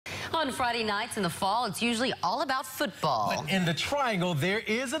fun Friday nights in the fall, it's usually all about football. But in the Triangle, there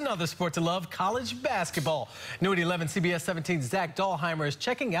is another sport to love, college basketball. New at 11, CBS 17's Zach Dahlheimer is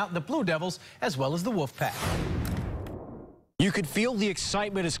checking out the Blue Devils as well as the Wolfpack. You could feel the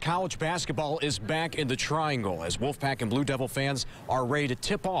excitement as college basketball is back in the Triangle, as Wolfpack and Blue Devil fans are ready to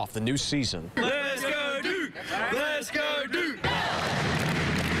tip off the new season. Let's go Duke! Let's go Duke!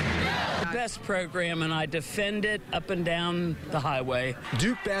 Best program, and I defend it up and down the highway.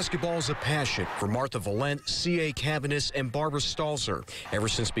 Duke basketball is a passion for Martha Valent, C.A. Cavanis, and Barbara Stalzer, ever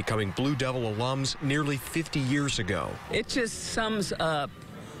since becoming Blue Devil alums nearly 50 years ago. It just sums up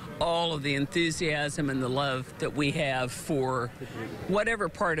all of the enthusiasm and the love that we have for whatever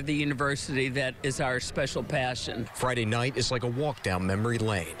part of the university that is our special passion. Friday night is like a walk down memory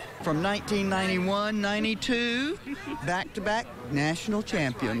lane. From 1991-92, back-to-back national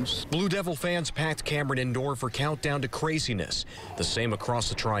champions. Blue Devil fans packed Cameron Indoor for Countdown to Craziness. The same across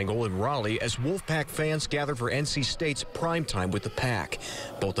the Triangle in Raleigh as Wolfpack fans gathered for NC State's primetime with the Pack.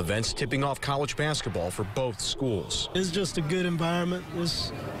 Both events tipping off college basketball for both schools. It's just a good environment.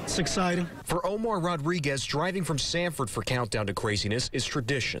 It's exciting. For Omar Rodriguez, driving from Sanford for Countdown to Craziness is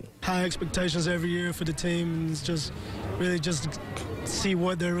tradition. High expectations every year for the team. It's just really just see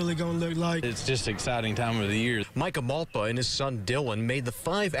what they're really going to look like. It's just an exciting time of the year. Micah Malpa and his son Dylan made the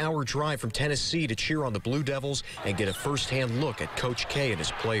 5-hour drive from Tennessee to cheer on the Blue Devils and get a first-hand look at Coach K and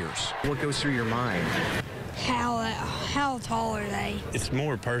his players. What goes through your mind? How tall are they? It's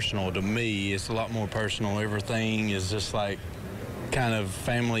more personal to me. It's a lot more personal. Everything is just like kind of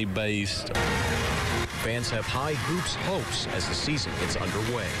family-based. Fans have high hoops hopes as the season gets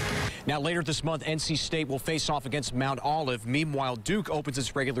underway. Now, later this month, NC State will face off against Mount Olive. Meanwhile, Duke opens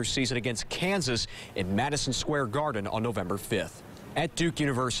its regular season against Kansas in Madison Square Garden on November 5th. At Duke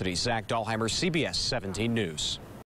University, Zach Dahlheimer, CBS 17 News.